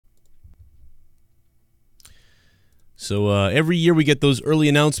So every year we get those early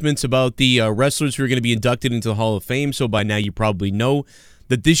announcements about the wrestlers who are going to be inducted into the Hall of Fame. So by now you probably know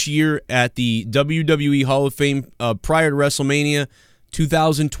that this year at the WWE Hall of Fame, prior to WrestleMania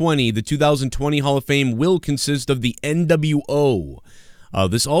 2020, the 2020 Hall of Fame will consist of the NWO.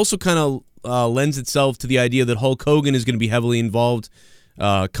 This also kind of lends itself to the idea that Hulk Hogan is going to be heavily involved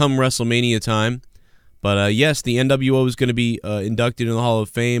come WrestleMania time. But yes, the NWO is going to be inducted in the Hall of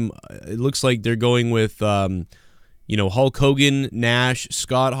Fame. It looks like they're going with, you know, Hulk Hogan, Nash,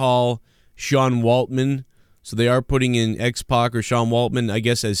 Scott Hall, Sean Waltman. So they are putting in X-Pac or Sean Waltman, I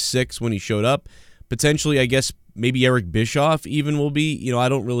guess, as 6 when he showed up. Potentially, I guess, maybe Eric Bischoff even will be. You know, I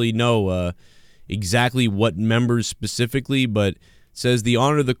don't really know exactly what members specifically, but it says the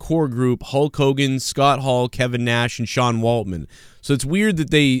honor of the core group: Hulk Hogan, Scott Hall, Kevin Nash, and Sean Waltman. So it's weird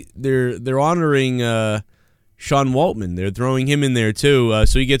that they're honoring Sean Waltman. They're throwing him in there too,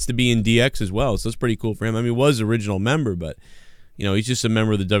 so he gets to be in DX as well. So that's pretty cool for him. I mean, he was original member, but you know, he's just a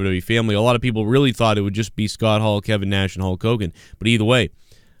member of the WWE family. A lot of people really thought it would just be Scott Hall, Kevin Nash, and Hulk Hogan. But either way,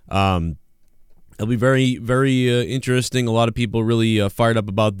 it'll be very, very interesting. A lot of people really fired up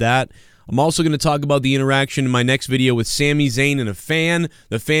about that. I'm also going to talk about the interaction in my next video with Sami Zayn and a fan.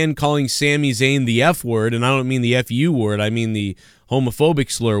 The fan calling Sami Zayn the F word, and I don't mean the FU word. I mean the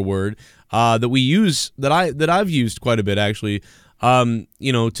homophobic slur word that we use, that I've used quite a bit actually.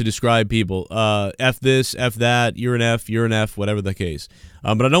 You know, to describe people. F this, F that, you're an F, whatever the case.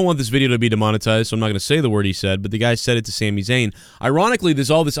 But I don't want this video to be demonetized, so I'm not going to say the word he said, but the guy said it to Sami Zayn. Ironically,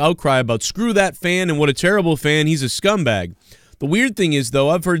 there's all this outcry about screw that fan and what a terrible fan, he's a scumbag. The weird thing is, though,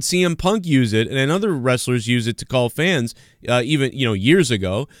 I've heard CM Punk use it, and other wrestlers use it to call fans, even, you know, years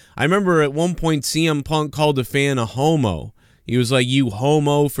ago. I remember at one point CM Punk called a fan a homo. He was like, you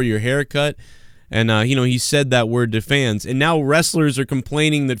homo for your haircut. And, you know, he said that word to fans. And now wrestlers are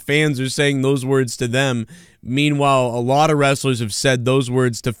complaining that fans are saying those words to them. Meanwhile, a lot of wrestlers have said those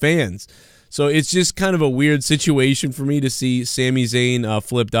words to fans. So it's just kind of a weird situation for me to see Sami Zayn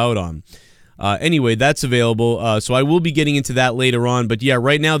flipped out on. Anyway, that's available. So I will be getting into that later on. But, yeah,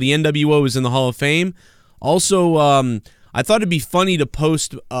 right now the NWO is in the Hall of Fame. Also, I thought it'd be funny to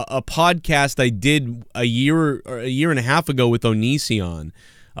post a podcast I did a year and a half ago with Onision.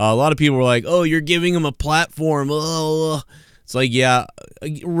 A lot of people were like, oh, you're giving him a platform. Oh. It's like, yeah,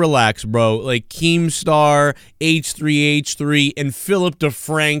 relax, bro. Like Keemstar, H3H3, and Philip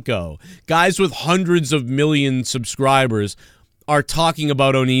DeFranco, guys with hundreds of million subscribers, are talking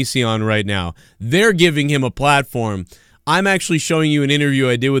about Onision right now. They're giving him a platform. I'm actually showing you an interview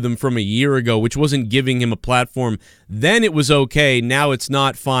I did with him from a year ago, which wasn't giving him a platform. Then it was okay. Now it's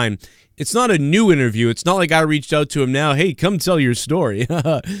not fine. It's not a new interview. It's not like I reached out to him now, hey, come tell your story.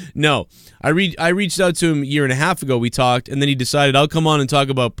 No, I reached out to him a year and a half ago. We talked, and then he decided, I'll come on and talk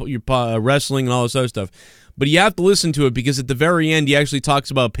about your wrestling and all this other stuff. But you have to listen to it because at the very end, he actually talks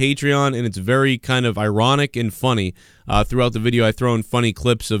about Patreon, and it's very kind of ironic and funny. Throughout the video, I throw in funny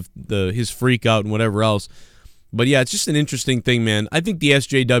clips of his freak out and whatever else. But yeah, it's just an interesting thing, man. I think the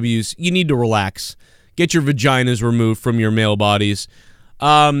SJWs, you need to relax. Get your vaginas removed from your male bodies.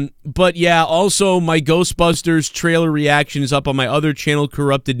 But yeah, also my Ghostbusters trailer reaction is up on my other channel,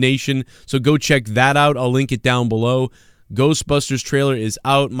 Corrupted Nation, so go check that out. I'll link it down below. Ghostbusters trailer is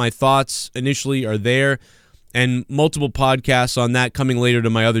out. My thoughts initially are there, and multiple podcasts on that coming later to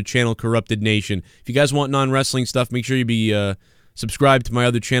my other channel, Corrupted Nation. If you guys want non-wrestling stuff, make sure you be subscribed to my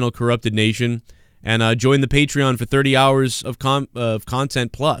other channel, Corrupted Nation, and join the Patreon for 30 hours of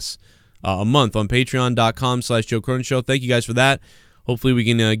content plus a month on patreon.com/JoeCronenShow. Thank you guys for that. Hopefully we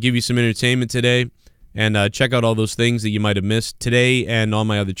can give you some entertainment today, and check out all those things that you might have missed today and on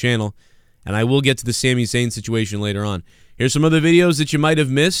my other channel. And I will get to the Sami Zayn situation later on. Here's some other videos that you might have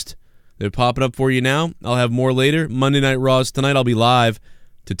missed. They're popping up for you now. I'll have more later. Monday Night Raws tonight. I'll be live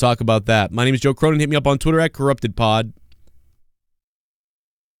to talk about that. My name is Joe Cronin. Hit me up on Twitter at CorruptedPod.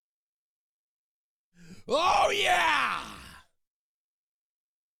 Oh, yeah!